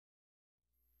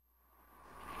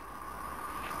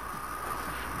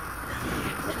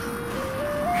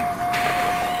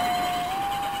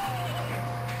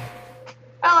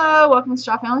welcome to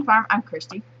Straw Family Farm. I'm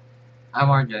Christy. I'm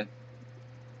RJ.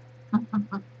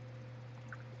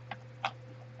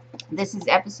 This is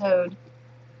episode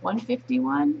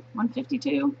 151,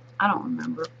 152. I don't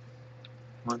remember.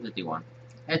 151.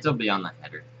 It'll be on the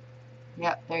header.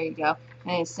 Yep, there you go.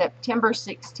 And it's September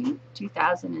 16th,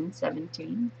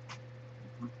 2017.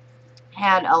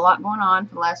 Had a lot going on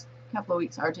for the last couple of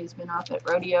weeks. RJ's been off at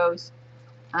rodeos.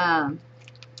 And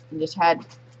just had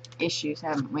issues,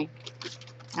 haven't we?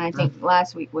 And I think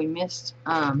last week we missed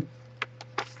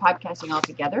podcasting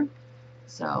altogether.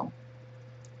 So,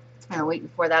 and a week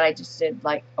before that I just did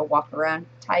like a walk around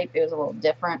type. It was a little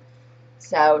different.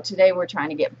 So today we're trying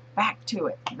to get back to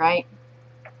it, right?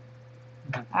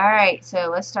 Alright, so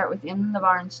let's start with in the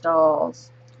barn stalls.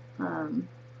 Got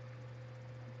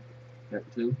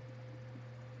two?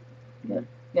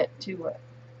 Get to what?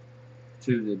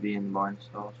 Two to be in the barn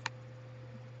stalls.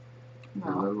 The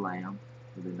No. little lamb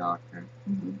for the doctor.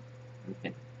 Mm-hmm.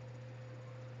 Okay.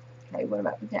 Okay, what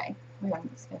about the day? We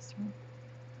haven't discussed her.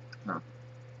 No.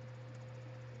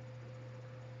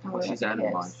 And Well, what she's about out the of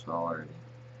the barn kids? stall already.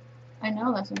 I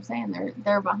know, that's what I'm saying.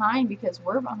 They're behind because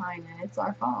we're behind and it's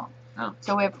our fault. Oh.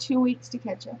 So we have 2 weeks to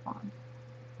catch up on.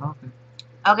 Okay.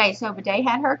 Okay, so Bidet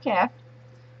had her kept.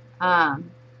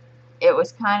 It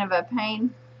was kind of a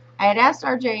pain. I had asked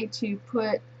RJ to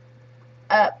put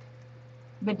up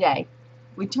Bidet.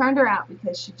 We turned her out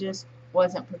because she just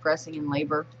wasn't progressing in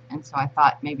labor, and so I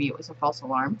thought maybe it was a false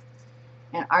alarm.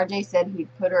 And RJ said he'd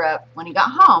put her up when he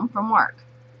got home from work.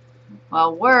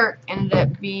 Well, work ended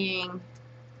up being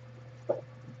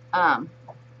a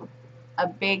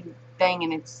big thing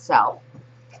in itself.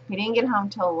 He didn't get home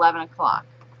till 11 o'clock.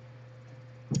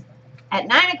 At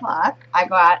 9 o'clock, I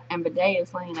go out, and Bidet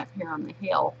is laying up here on the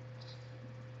hill,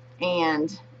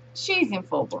 and she's in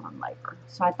full-blown labor.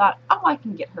 So I thought, oh, I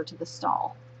can get her to the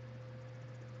stall.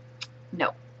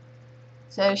 No.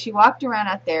 So she walked around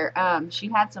out there. She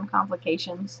had some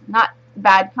complications. Not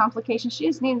bad complications. She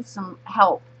just needed some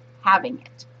help having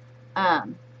it.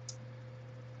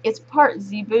 It's part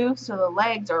zebu, so the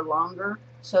legs are longer.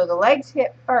 So the legs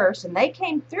hit first, and they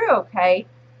came through okay.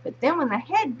 But then when the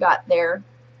head got there,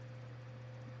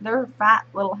 they're fat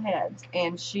little heads,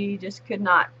 and she just could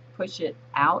not push it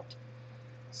out.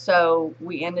 So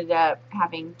we ended up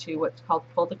having to what's called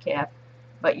pull the calf.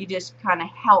 But you just kind of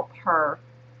help her,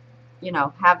 you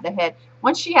know, have the head.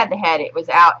 Once she had the head, it was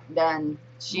out, done.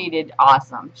 She did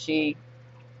awesome. She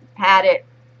had it,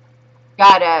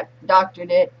 got up,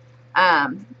 doctored it,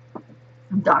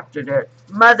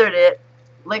 mothered it,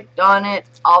 licked on it,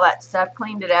 all that stuff,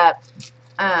 cleaned it up.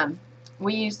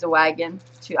 We used the wagon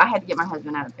to, I had to get my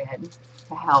husband out of bed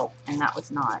to help, and that was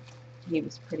not, he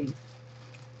was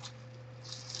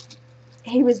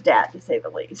dad, to say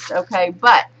the least, okay?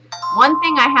 But one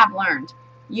thing I have learned,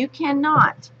 you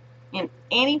cannot, in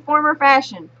any form or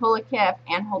fashion, pull a calf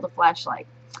and hold a flashlight.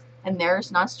 And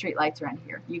there's not street lights around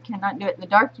here. You cannot do it in the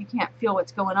dark. You can't feel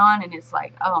what's going on, and it's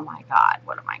like, oh my God,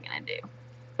 what am I going to do?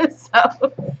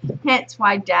 So, hence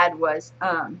why Dad was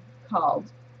called.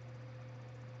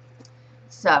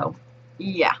 So,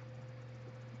 yeah.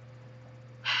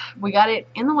 We got it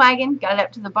in the wagon, got it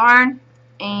up to the barn,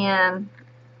 and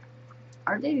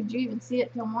RJ, did you even see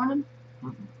it till morning?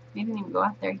 Mm-hmm. He didn't even go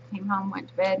out there. He came home, went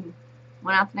to bed, and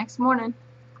went out the next morning.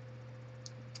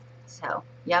 So,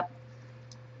 yep.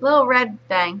 Little red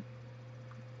thing.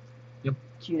 Yep.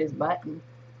 Cute as button.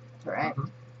 Correct. Mm-hmm.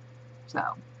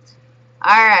 So,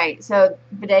 alright. So,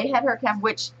 Bidet had her calf,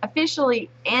 which officially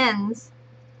ends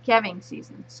calving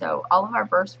season. So, all of our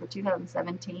births for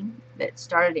 2017 that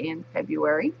started in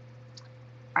February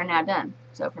are now done.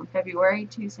 So, from February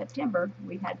to September,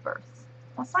 we had births.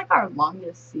 That's like our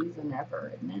longest season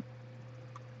ever, isn't it?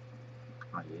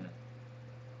 Oh, yeah.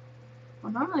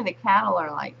 Well, normally the cattle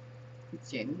are like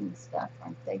June and stuff,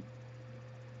 aren't they?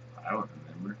 I don't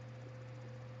remember.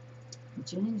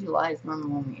 June and July is normally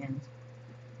when we end.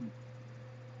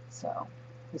 So,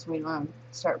 because we want to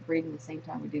start breeding the same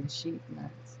time we do the sheep and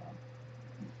that. So.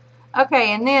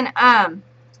 Okay, and then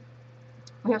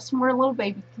we have some more little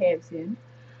baby calves in.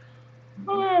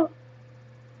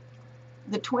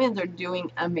 The twins are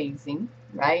doing amazing,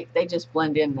 right? They just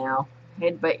blend in now.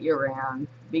 Headbutt you around,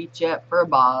 beat you up for a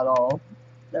bottle.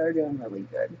 They're doing really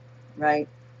good, right?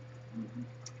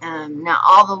 Mm-hmm. Now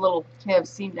all the little calves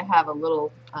seem to have a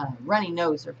little runny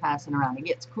nose they're passing around. It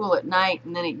gets cool at night,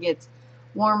 and then it gets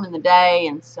warm in the day,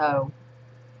 and so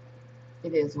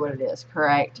it is what it is,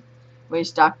 correct? We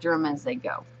just doctor them as they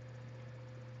go.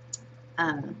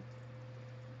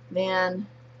 Then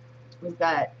we've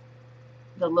got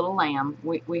the little lamb.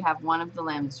 We have one of the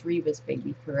lambs, Reva's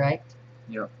baby, correct?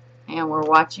 Yep. And we're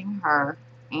watching her.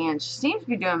 and she seems to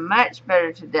be doing much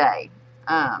better today.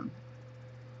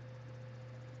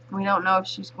 We don't know if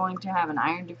she's going to have an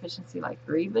iron deficiency like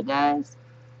Reba does,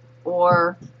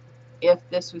 or if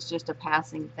this was just a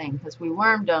passing thing, because we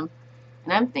wormed them,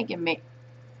 and I'm thinking,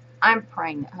 I'm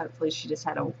praying that hopefully she just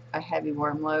had a heavy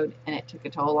worm load and it took a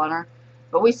toll on her.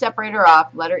 But we separate her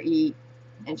off, let her eat,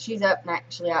 and she's up and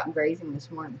actually out and grazing this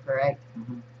morning, correct?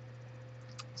 Mm-hmm.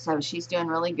 So she's doing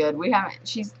really good.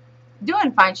 She's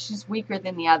doing fine. She's weaker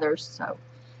than the others, so.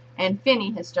 And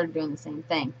Finny has started doing the same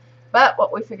thing. But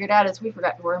what we figured out is we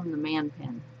forgot to worm the man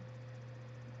pen.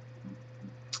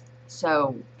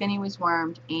 So Finny was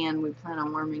wormed, and we plan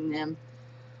on worming them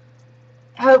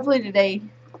hopefully today,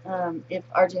 if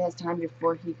RJ has time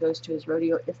before he goes to his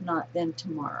rodeo. If not, then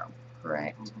tomorrow,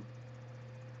 correct? Mm-hmm.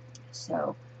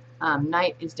 So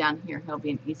Knight is down here. He'll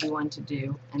be an easy one to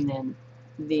do. And then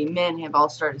the men have all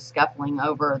started scuffling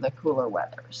over the cooler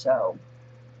weather. So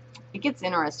it gets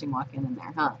interesting walking in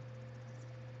there, huh?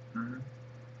 Mm-hmm.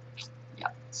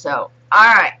 Yep. So,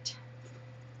 all right.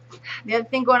 The other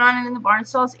thing going on in the barn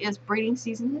stalls is breeding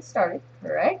season has started,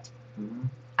 correct? Mm-hmm.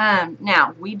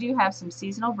 Now, we do have some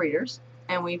seasonal breeders,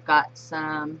 and we've got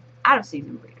some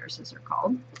out-of-season breeders, as they're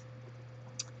called.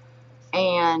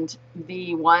 And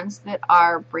the ones that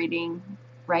are breeding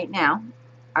right now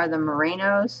are the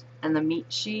Merinos and the meat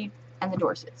sheep and the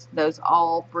Dorsets. Those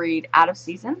all breed out of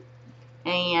season.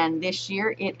 And this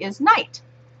year it is Knight.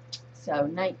 So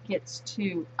Knight gets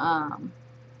to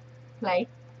play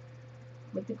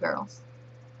with the girls.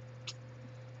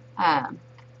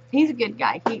 He's a good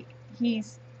guy.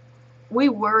 We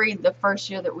worried the first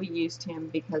year that we used him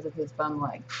because of his bum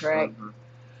leg, correct?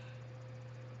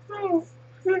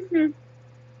 Mm-hmm.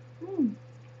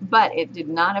 But it did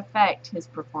not affect his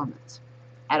performance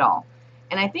at all.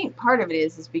 And I think part of it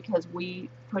is because we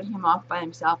put him off by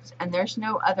himself, and there's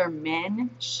no other men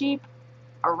sheep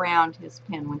around his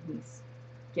pen when he's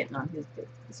getting on his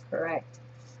business, correct?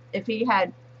 If he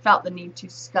had felt the need to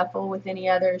scuffle with any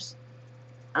others,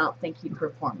 I don't think he'd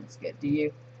perform as good. Do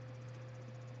you?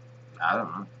 I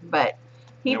don't know. But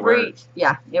he It breeds. works.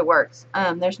 Yeah, it works.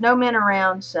 There's no men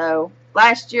around, so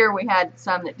last year we had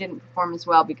some that didn't perform as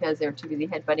well because they were too busy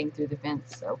headbutting through the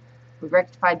fence. So we've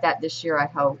rectified that this year, I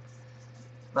hope.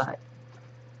 But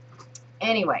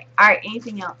anyway, all right.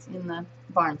 Anything else in the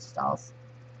barn stalls?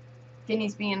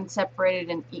 Finney's being separated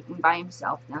and eaten by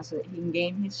himself now so that he can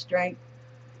gain his strength.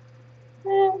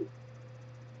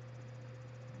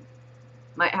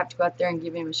 Might have to go out there and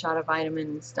give him a shot of vitamin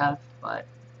and stuff, but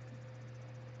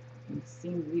he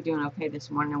seems to be doing okay this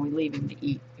morning, and we leave him to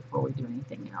eat before we do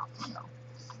anything else. So,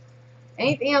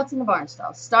 anything else in the barn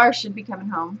stall? Star should be coming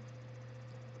home.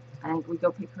 I think we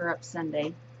go pick her up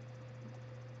Sunday.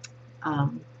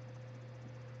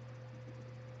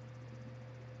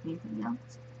 Anything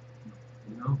else?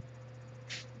 No.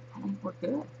 I think we're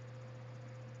good.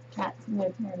 Cat's in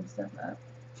there tearing stuff up.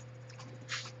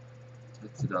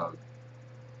 It's a dog.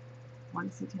 Why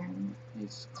is he tearing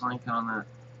He's clanking on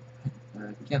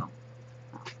that kennel. it?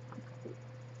 Oh, okay.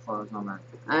 Claws on that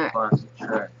All right. plastic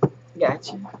tray.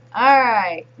 Gotcha.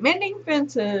 Alright. Mending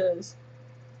fences.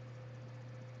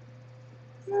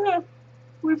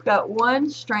 We've got one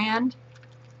strand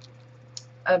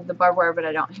of the barbed wire, but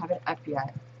I don't have it up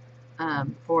yet,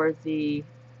 for the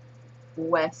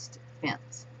west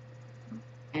fence.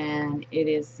 And it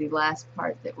is the last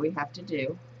part that we have to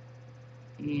do.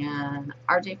 And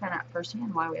RJ found out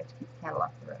firsthand why we have to keep the cattle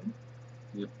off the road.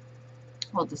 Yep.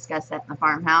 We'll discuss that in the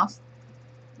farmhouse.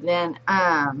 Then,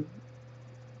 I've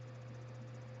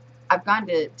gone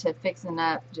to fixing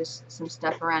up just some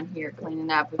stuff around here, cleaning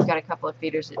up. We've got a couple of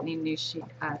feeders that need new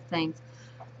things.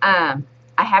 I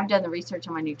have done the research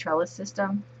on my new trellis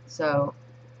system, so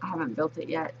I haven't built it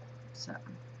yet. So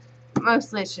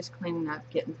mostly it's just cleaning up,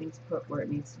 getting things put where it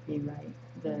needs to be right.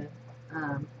 The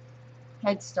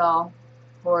head stall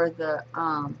for the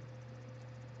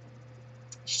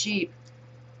sheep,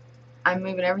 I'm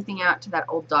moving everything out to that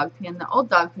old dog pen. The old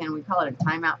dog pen, we call it a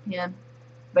timeout pen.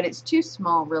 But it's too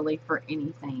small, really, for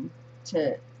anything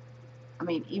to, I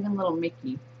mean, even little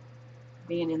Mickey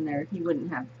being in there, he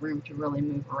wouldn't have room to really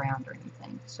move around or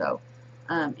anything. So,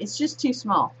 it's just too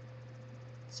small.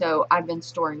 So, I've been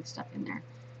storing stuff in there.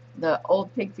 The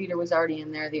old pig feeder was already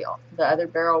in there. The other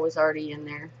barrel was already in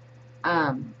there.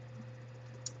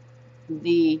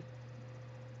 The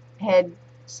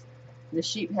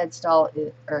sheep head stall,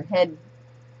 or head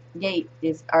gate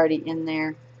is already in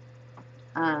there.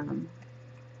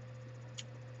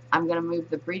 I'm going to move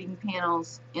the breeding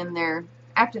panels in there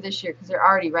after this year because they're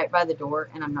already right by the door,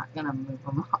 and I'm not going to move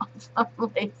them off. I'm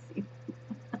lazy.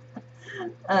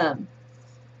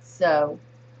 So,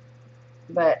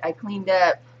 But I cleaned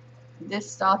up this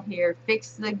stall here,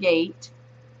 fixed the gate.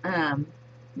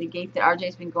 The gate that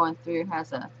RJ's been going through had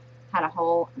a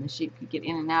hole, and the sheep could get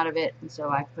in and out of it, and so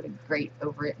I put a grate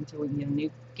over it until we can get a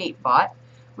new gate bought,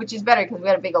 which is better because we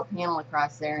had a big old panel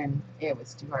across there, and it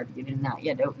was too hard to get in and out.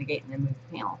 You had to open the gate and then move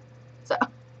the panel. So,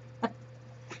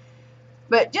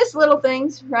 but just little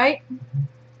things, right?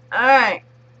 All right,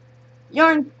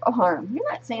 yarn farm.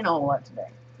 You're not saying a whole lot today.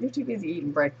 You're too busy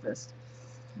eating breakfast.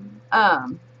 I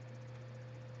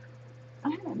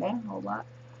haven't done a whole lot.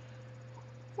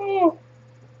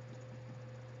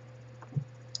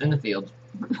 In the fields.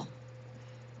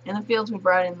 In the fields, we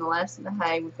brought in the last of the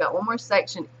hay. We've got one more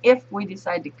section. If we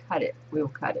decide to cut it, we will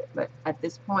cut it. But at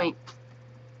this point,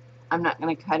 I'm not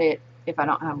going to cut it if I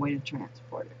don't have a way to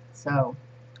transport it. So,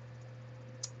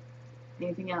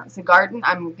 anything else? The garden,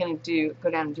 I'm going to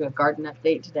go down and do a garden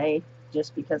update today,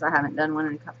 just because I haven't done one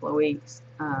in a couple of weeks.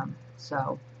 And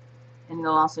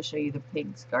they'll also show you the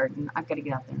pig's garden. I've got to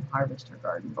get out there and harvest her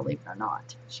garden, believe it or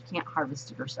not. She can't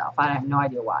harvest it herself. I have no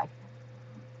idea why.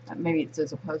 Maybe it's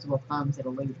those opposable thumbs that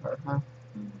elude her, huh?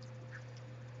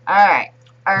 Alright.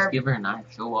 Just give her a knife.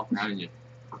 She'll walk around you.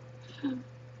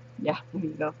 Yeah, there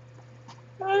you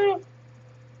go.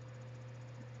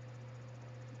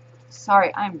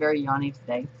 Sorry, I'm very yawny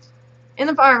today. In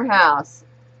the farmhouse.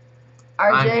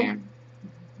 RJ,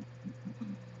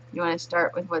 you want to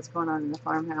start with what's going on in the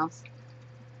farmhouse?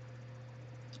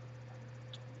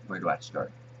 Where do I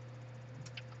start?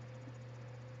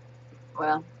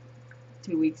 Well,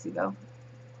 2 weeks ago.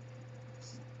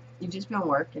 You've just been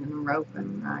working and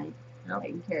roping, right? Yep.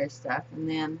 Taking care of stuff. And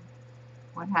then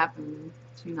what happened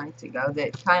 2 nights ago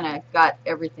that kind of got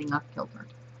everything off kilter?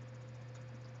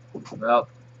 Well,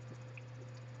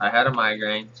 I had a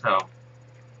migraine, so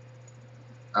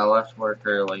I left work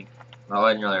early. Well, it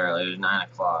wasn't really early. It was 9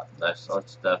 o'clock. That's all the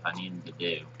stuff I needed to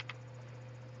do.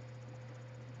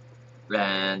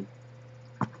 And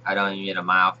I don't even get a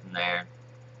mile from there,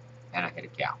 and I hit a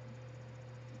cow.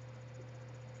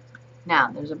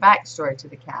 Now, there's a backstory to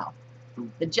the cow.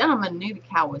 The gentleman knew the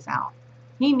cow was out.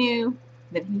 He knew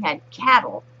that he had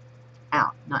cattle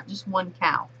out, not just one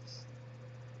cow.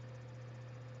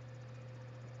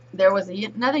 There was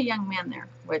another young man there,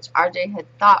 which RJ had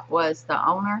thought was the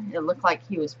owner. It looked like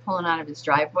he was pulling out of his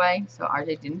driveway, so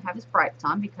RJ didn't have his brights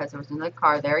on because there was another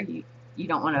car there. You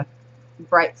don't want to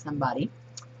bright somebody.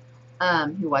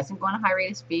 He wasn't going a high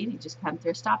rate of speed. He just come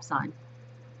through a stop sign.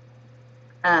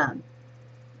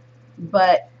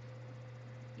 But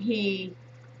it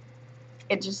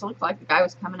just looked like the guy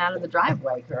was coming out of the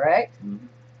driveway, correct? Mm-hmm.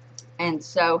 And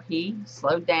so he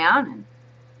slowed down and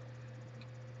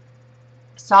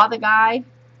saw the guy,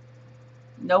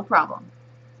 no problem.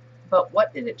 But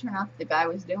what did it turn out the guy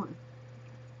was doing?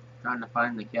 Trying to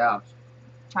find the cows.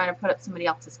 Trying to put up somebody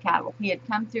else's cattle. He had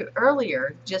come through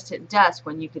earlier, just at dusk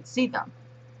when you could see them.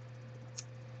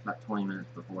 About 20 minutes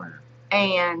beforehand.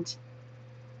 And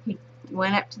he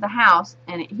went up to the house,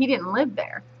 and he didn't live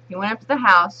there. He went up to the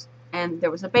house, and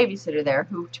there was a babysitter there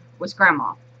who was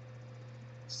Grandma.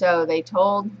 So they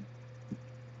told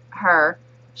her,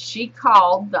 she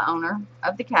called the owner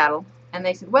of the cattle, and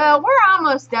they said, well, we're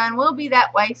almost done. We'll be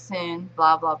that way soon,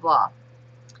 blah, blah, blah.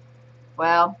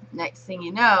 Well, next thing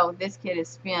you know, this kid has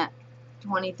spent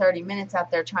 20, 30 minutes out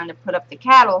there trying to put up the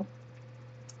cattle.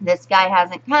 This guy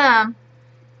hasn't come,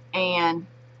 and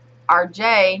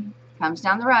RJ comes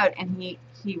down the road, and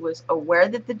he was aware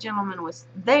that the gentleman was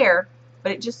there,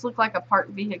 but it just looked like a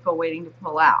parked vehicle waiting to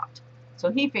pull out. So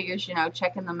he figures,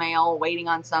 checking the mail, waiting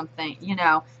on something,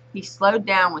 he slowed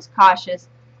down, was cautious,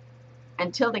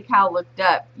 until the cow looked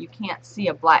up. You can't see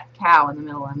a black cow in the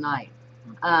middle of the night.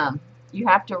 You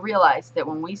have to realize that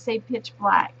when we say pitch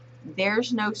black,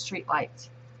 there's no street lights.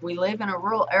 We live in a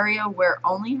rural area where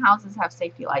only houses have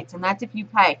safety lights, and that's if you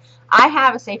pay. I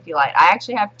have a safety light. I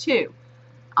actually have 2.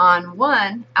 On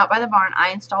one, out by the barn,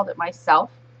 I installed it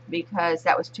myself because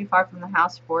that was too far from the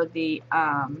house for the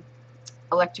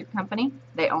electric company.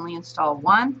 They only install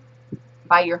one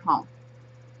by your home.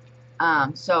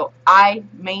 So I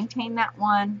maintain that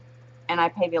one, and I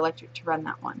pay the electric to run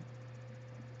that one.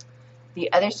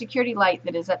 The other security light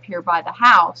that is up here by the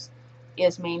house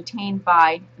is maintained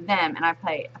by them, and I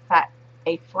pay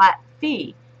a flat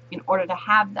fee in order to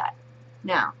have that.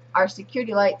 Now, our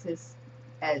security lights is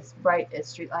as bright as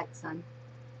street lights, son?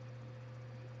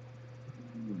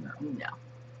 No.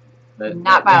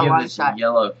 Not by a long shot.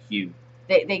 Yellow hue.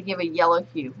 They give a yellow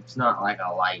hue. It's not like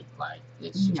a light.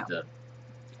 It's just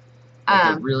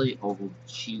a really old,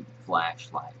 cheap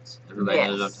flashlights. Everybody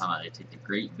knows what I'm talking about. They take the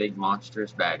great, big,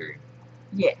 monstrous battery.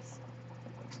 Yes.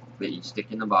 That you stick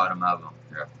in the bottom of them.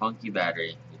 They're a funky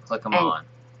battery. You click them on.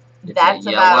 It's That's a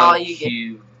about all yellow, you get.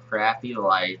 cute, crappy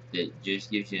light that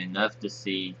just gives you enough to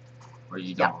see where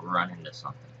you Yep. don't run into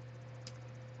something.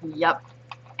 Yep.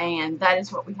 And that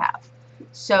is what we have.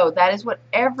 So that is what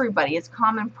everybody, it's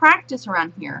common practice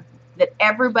around here, that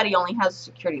everybody only has a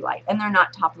security light. And they're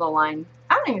not top of the line.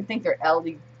 I don't even think they're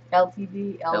LTD,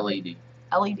 LED.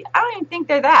 LED. I don't even think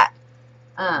they're that.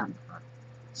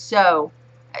 So,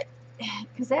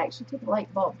 because they actually take a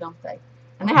light bulb, don't they?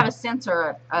 And they have a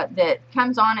sensor that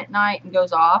comes on at night and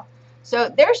goes off. So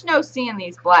there's no seeing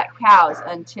these black cows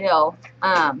until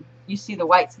you see the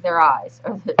whites of their eyes,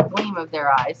 or the gleam of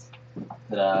their eyes.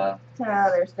 Ta-da. Ta-da,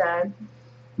 there's Dad.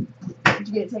 Did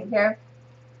you get it taken care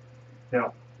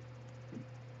of?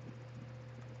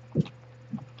 Yeah.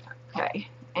 Okay,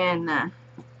 and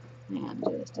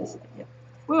just a second.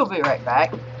 We'll be right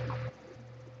back.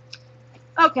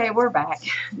 Okay, we're back.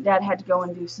 Dad had to go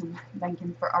and do some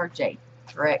banking for RJ,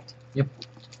 correct? Yep.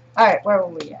 All right, where were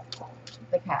we at?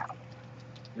 The cattle.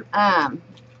 Yep.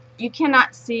 You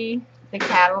cannot see the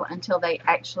cattle until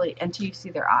you see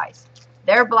their eyes.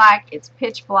 They're black. It's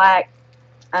pitch black.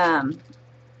 And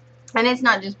it's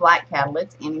not just black cattle.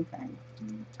 It's anything.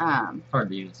 Hard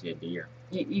to even see a deer.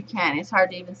 You can. It's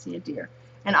hard to even see a deer.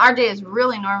 And RJ is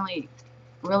normally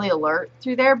really alert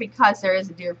through there because there is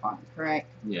a deer farm, correct?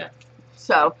 Yeah.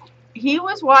 So he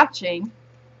was watching.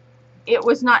 It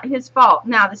was not his fault.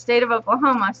 Now the state of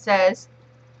Oklahoma says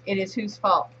it is whose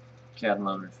fault? Cattle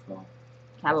owner's fault.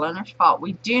 Cattle owner's fault.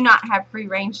 We do not have free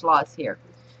range laws here.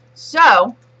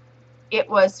 So it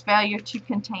was failure to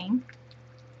contain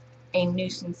a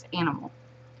nuisance animal.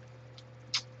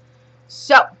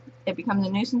 So it becomes a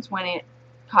nuisance when it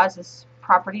causes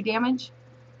property damage,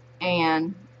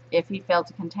 and if he failed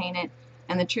to contain it.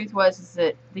 And the truth was is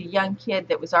that the young kid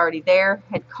that was already there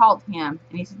had called him,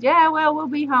 and he said, yeah, well, we'll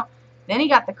be home. Then he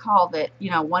got the call that,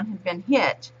 one had been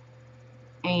hit,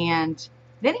 and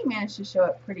then he managed to show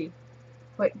up pretty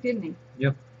quick, didn't he?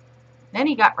 Yep. Then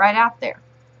he got right out there,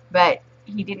 but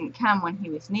he didn't come when he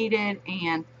was needed,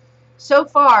 and so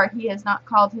far he has not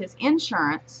called his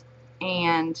insurance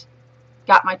and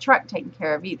got my truck taken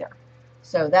care of either.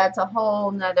 So that's a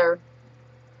whole nother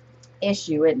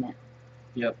issue, isn't it?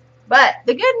 Yep. But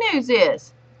the good news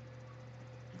is,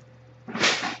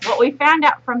 what we found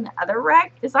out from the other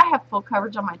wreck is I have full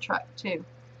coverage on my truck too.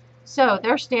 So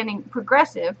they're standing,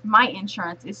 Progressive, my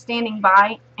insurance is standing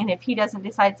by, and if he doesn't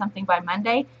decide something by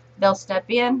Monday, they'll step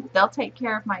in, they'll take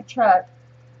care of my truck,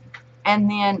 and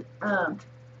then,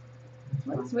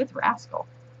 what's with Rascal?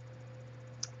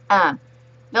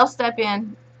 They'll step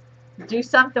in, do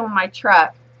something with my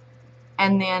truck,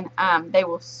 and then they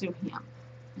will sue him.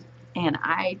 And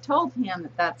I told him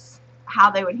that that's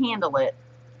how they would handle it,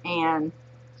 and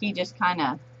he just kind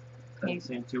of, Doesn't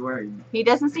seem too worried. he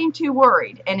doesn't seem too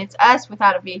worried, and it's us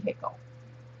without a vehicle.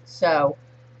 So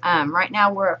right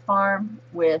now we're a farm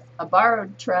with a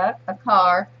borrowed truck, a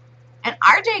car, and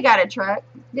RJ got a truck,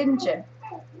 didn't you?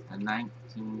 The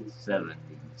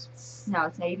 1970s. No,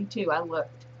 it's 82. I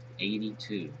looked.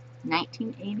 82.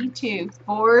 1982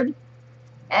 Ford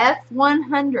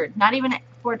F100. Not even a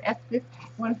Ford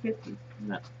F150.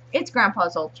 No. It's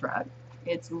Grandpa's old truck.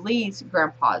 It's Lee's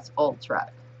grandpa's old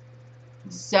truck.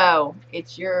 So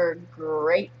it's your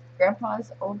great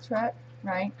grandpa's old truck,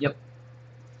 right? Yep.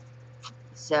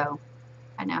 So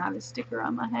I now have a sticker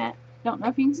on my hat. Don't know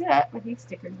if you can see that, but he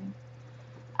stickered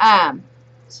me.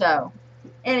 So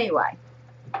anyway,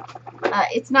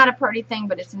 it's not a pretty thing,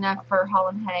 but it's enough for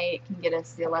hauling hay. It can get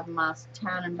us the 11 miles to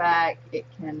town and back. It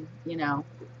can,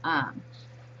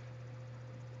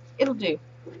 it'll do.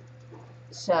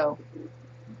 So,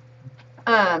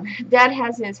 Dad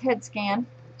has his head scan.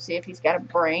 See if he's got a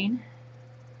brain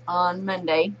on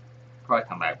Monday. Probably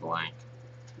come back blank.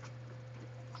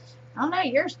 Oh no,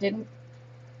 yours didn't.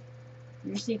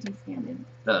 Your CT scan didn't.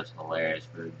 That was hilarious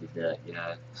for the duck,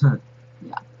 yeah.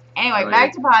 Anyway, Oh,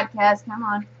 back to podcast. Come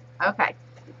on. Okay.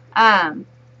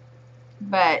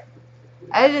 But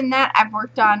other than that, I've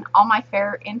worked on all my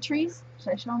fair entries.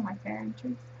 Should I show them my fair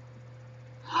entries?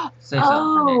 Say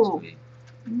something for next week.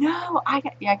 No,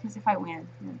 because if I win,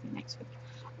 it'll be next week.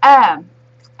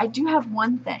 I do have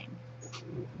one thing.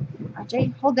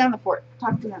 RJ, hold down the fort.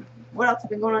 Talk to them. What else has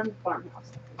been going on in the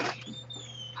farmhouse?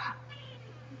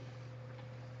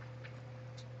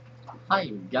 Hi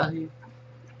guys,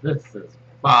 this is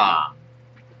Bob,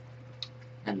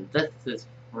 and this is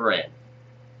Fred.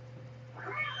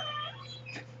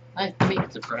 Nice to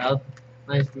meet you, Fred.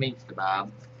 Nice to meet you,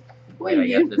 Bob. Wait, I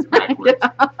got this backwards.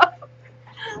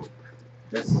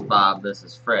 This is Bob, this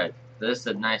is Fred. This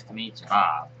is nice to meet you,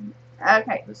 Bob.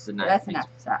 Okay, This is nice that's to meet enough.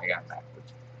 you. Stop. I got it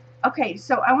backwards. Okay,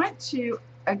 so I went to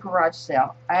a garage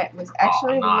sale. I was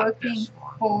actually looking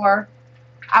for.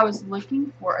 I was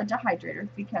looking for a dehydrator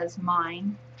because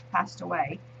mine passed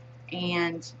away,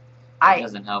 and It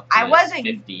doesn't help. I wasn't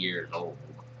 50 years old.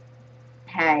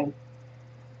 Hey,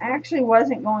 I actually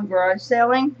wasn't going garage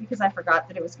selling because I forgot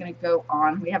that it was going to go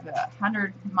on. We have a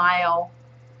 100-mile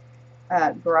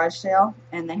garage sale,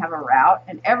 and they have a route,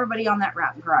 and everybody on that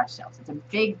route garage sales. It's a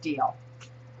big deal.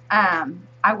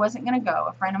 I wasn't going to go.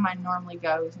 A friend of mine normally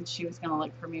goes, and she was going to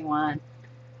look for me one.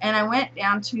 And I went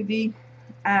down to the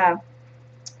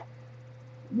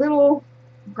little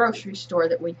grocery store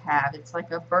that we have. It's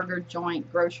like a burger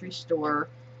joint grocery store.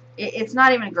 It's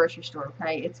not even a grocery store,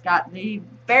 okay? It's got the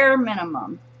bare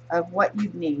minimum of what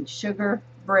you'd need. Sugar,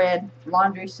 bread,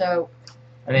 laundry soap.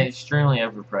 At an extremely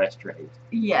overpriced rate.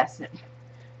 Yes.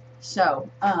 So,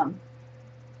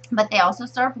 but they also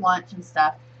serve lunch and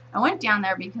stuff. I went down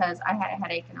there because I had a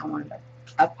headache and I wanted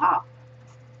a pop.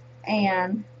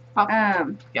 And,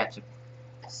 Gotcha.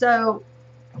 So,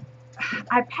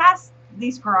 I passed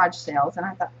these garage sales and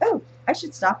I thought, oh, I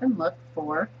should stop and look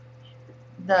for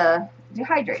the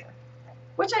dehydrator,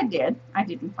 which I did. I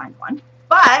didn't find one,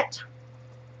 but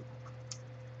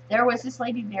there was this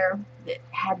lady there that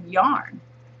had yarn,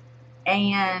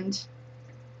 and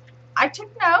I took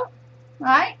note,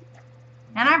 right?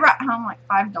 And I brought home like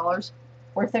 $5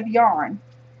 worth of yarn.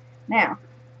 Now,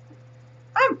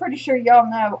 I'm pretty sure y'all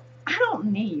know I don't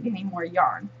need any more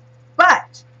yarn,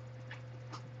 but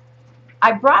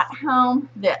I brought home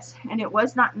this, and it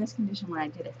was not in this condition when I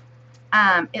did it.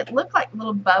 It looked like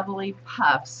little bubbly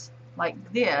puffs like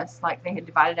this, like they had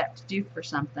divided up to do for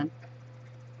something.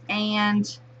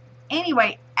 And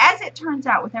anyway, as it turns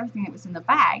out with everything that was in the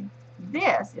bag,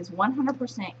 this is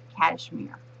 100%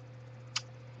 cashmere.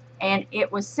 And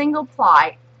it was single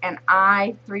ply, and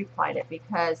I 3-plied it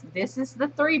because this is the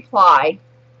 3-ply,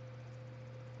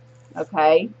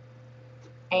 okay?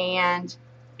 And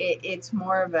it's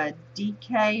more of a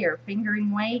DK or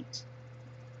fingering weight,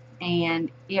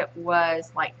 and it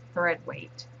was like thread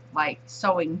weight, like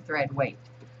sewing thread weight.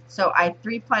 So I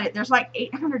 3-plied it. There's like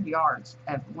 800 yards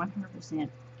of 100%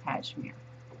 cashmere.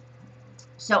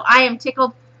 So I am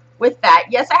tickled with that.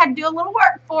 Yes, I had to do a little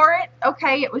work for it.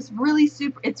 Okay, it was really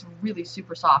super. It's really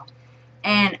super soft.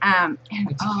 And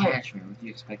it's cashmere. What do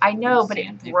you expect? I know, but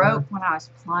it broke when I was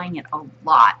plying it a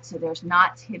lot. So there's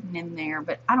knots hidden in there,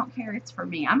 but I don't care. It's for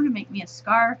me. I'm gonna make me a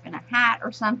scarf and a hat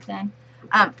or something.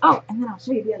 Oh, and then I'll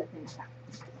show you the other thing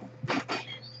I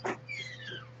got.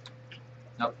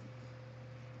 Nope.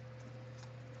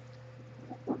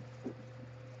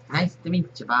 Nice to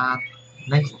meet you, Bob.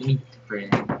 Nice to meet you,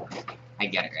 friend. I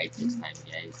got it right this time,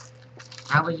 guys.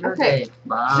 How was your day,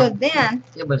 Bob? So then,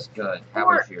 it was good. How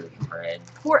was yours, Fred?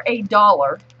 For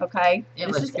 $1, okay?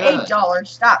 This is good. $8.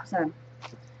 Stop, son.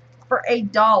 For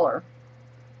 $1,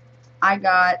 I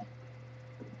got,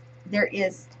 there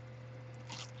is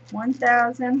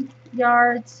 1,000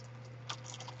 yards.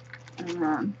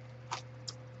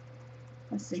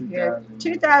 Let's see here.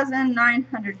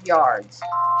 2,900 yards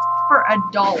for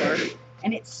 $1.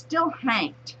 And it's still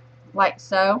hanked like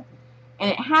so. And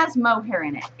it has mohair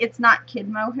in it. It's not kid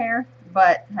mohair,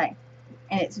 but hey,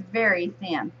 and it's very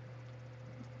thin.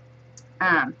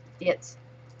 It's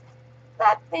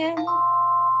that thin.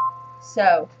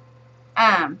 So,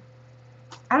 I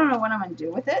don't know what I'm gonna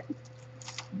do with it,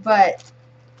 but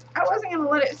I wasn't gonna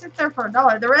let it sit there for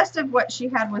 $1. The rest of what she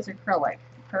had was acrylic,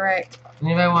 correct?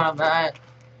 Anybody want to buy it?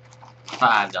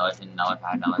 $5, $10, $5,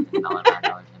 $10,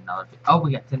 $5, $10. Oh,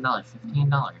 we got $10, $15,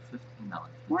 $15.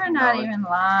 We're not even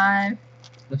live.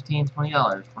 $15,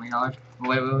 $20, $20.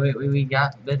 Wait, we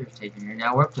got bidders taken here.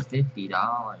 Now we're up to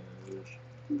 $50.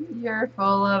 You're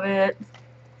full of it.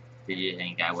 Did you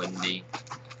think I wouldn't be?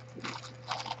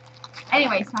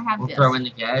 Anyway, so I have we'll this. We'll throw in the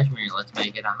cashmere. Let's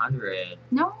make it 100.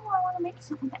 No, I want to make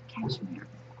something with that cashmere.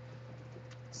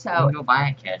 So you can go buy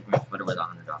a cashmere sweater with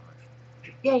 $100.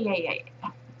 Yeah.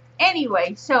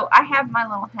 Anyway, so I have my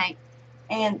little hank,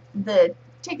 and the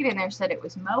ticket in there said it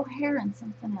was mohair and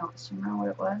something else. You remember what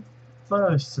it was?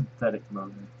 Synthetic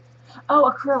mohair. Oh,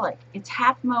 acrylic. It's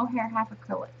half mohair, half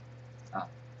acrylic. Oh.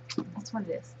 That's what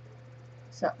it is.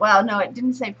 So, well, no, it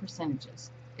didn't say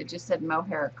percentages. It just said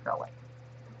mohair acrylic.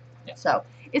 Yeah. So,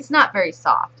 it's not very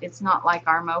soft. It's not like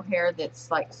our mohair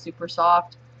that's like super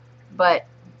soft, but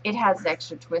it has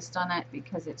extra twist on it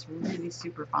because it's really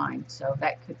super fine. So,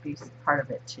 that could be part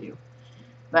of it too.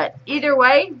 But either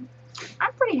way,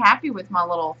 I'm pretty happy with my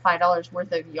little $5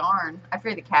 worth of yarn. I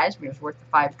figure the cashmere is worth the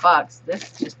 $5. This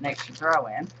is just an extra throw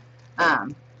in.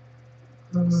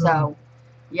 So,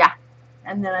 yeah.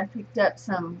 And then I picked up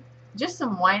just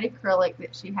some white acrylic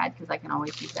that she had because I can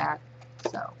always use that.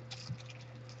 So,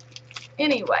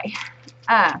 Anyway,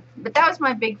 but that was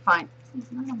my big find.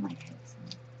 It's not on my head.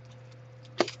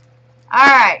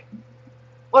 Alright.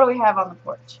 What do we have on the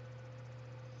porch?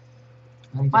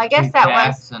 Well, I guess that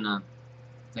was... and a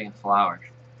thing of flowers.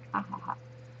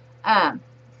 I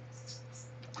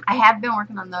have been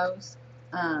working on those.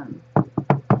 And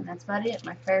that's about it.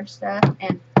 My fair stuff.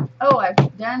 And, oh,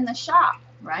 I've done the shop,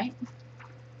 right?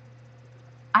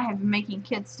 I have been making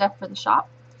kids stuff for the shop.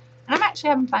 And I'm actually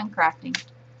having fun crafting.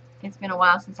 It's been a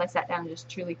while since I sat down and just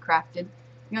truly crafted.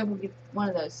 You know, we'll get one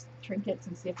of those trinkets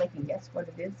and see if they can guess what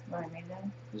it is, what I made it out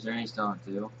of. Is there any still on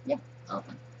too? Yeah.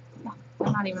 Okay. Yeah,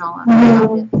 they're not even all on.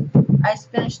 I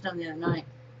just finished them the other night.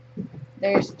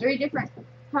 There's 3 different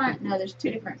kinds. No, there's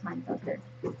 2 different kinds out there.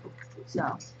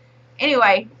 So,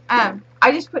 anyway,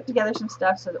 I just put together some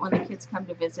stuff so that when the kids come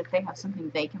to visit, they have something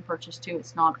they can purchase too.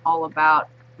 It's not all about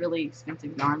really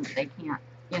expensive yarn that they can't,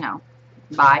 you know,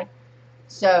 buy.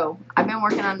 So, I've been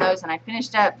working on those, and I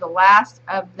finished up the last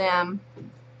of them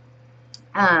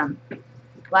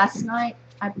last night.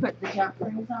 I put the jump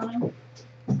rings on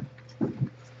them.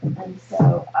 And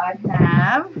so, I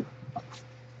have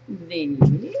these.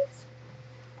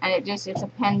 And it's a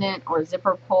pendant or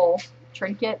zipper pull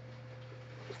trinket.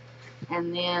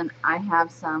 And then I have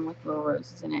some with little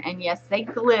roses in it. And yes, they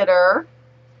glitter.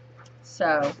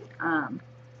 So,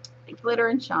 they glitter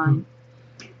and shine.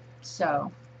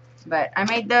 So, but I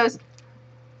made those.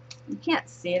 You can't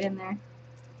see it in there.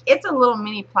 It's a little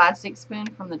mini plastic spoon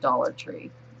from the Dollar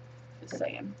Tree. Just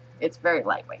saying. It's very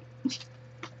lightweight.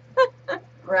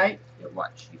 Right? Yeah,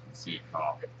 watch. You can see it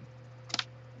fall.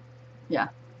 Yeah.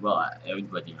 Well,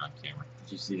 it wasn't even on camera.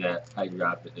 Did you see that? I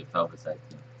dropped it. It fell beside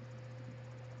you.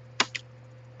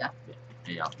 Yeah.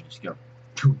 Yeah, you just go.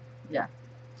 Yeah.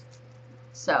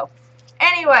 So,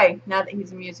 anyway, now that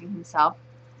he's amusing himself,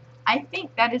 I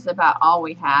think that is about all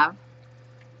we have.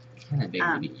 Kind of big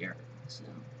for the year. So.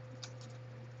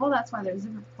 Well, that's why there's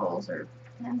zipper pulls or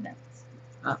pendants.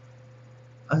 Oh.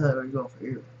 I thought we were going for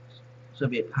earrings. So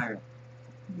be a pirate.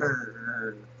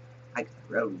 I got a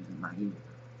rose in my ear.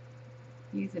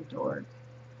 He's a dork.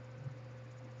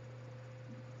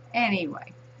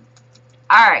 Anyway.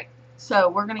 Alright. So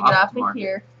we're gonna get off of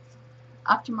here.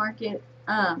 Off to market.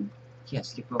 Yeah,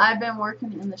 skip over. I've been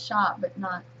working in the shop but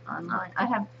not online.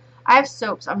 I have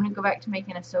soaps. I'm gonna go back to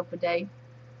making a soap a day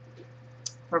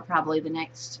for probably the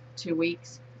next 2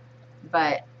 weeks.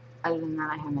 But other than that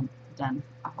I haven't done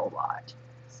a whole lot.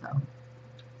 So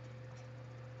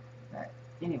but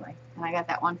anyway. And I got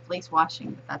that one fleece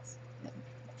washing, but that's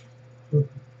it.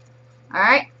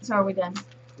 Alright, so are we done?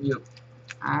 Yep.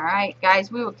 Alright,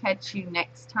 guys, we will catch you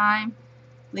next time.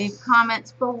 Leave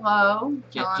comments below.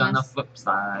 Catch on the flip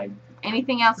side.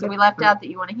 Anything else that we left out that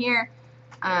you want to hear.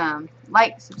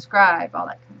 Like, subscribe, all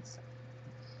that kind of stuff.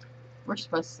 We're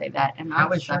supposed to say that, and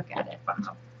I suck at it.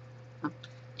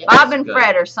 Bob and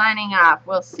Fred are signing off.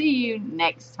 We'll see you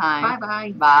next time.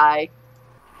 Bye-bye. Bye.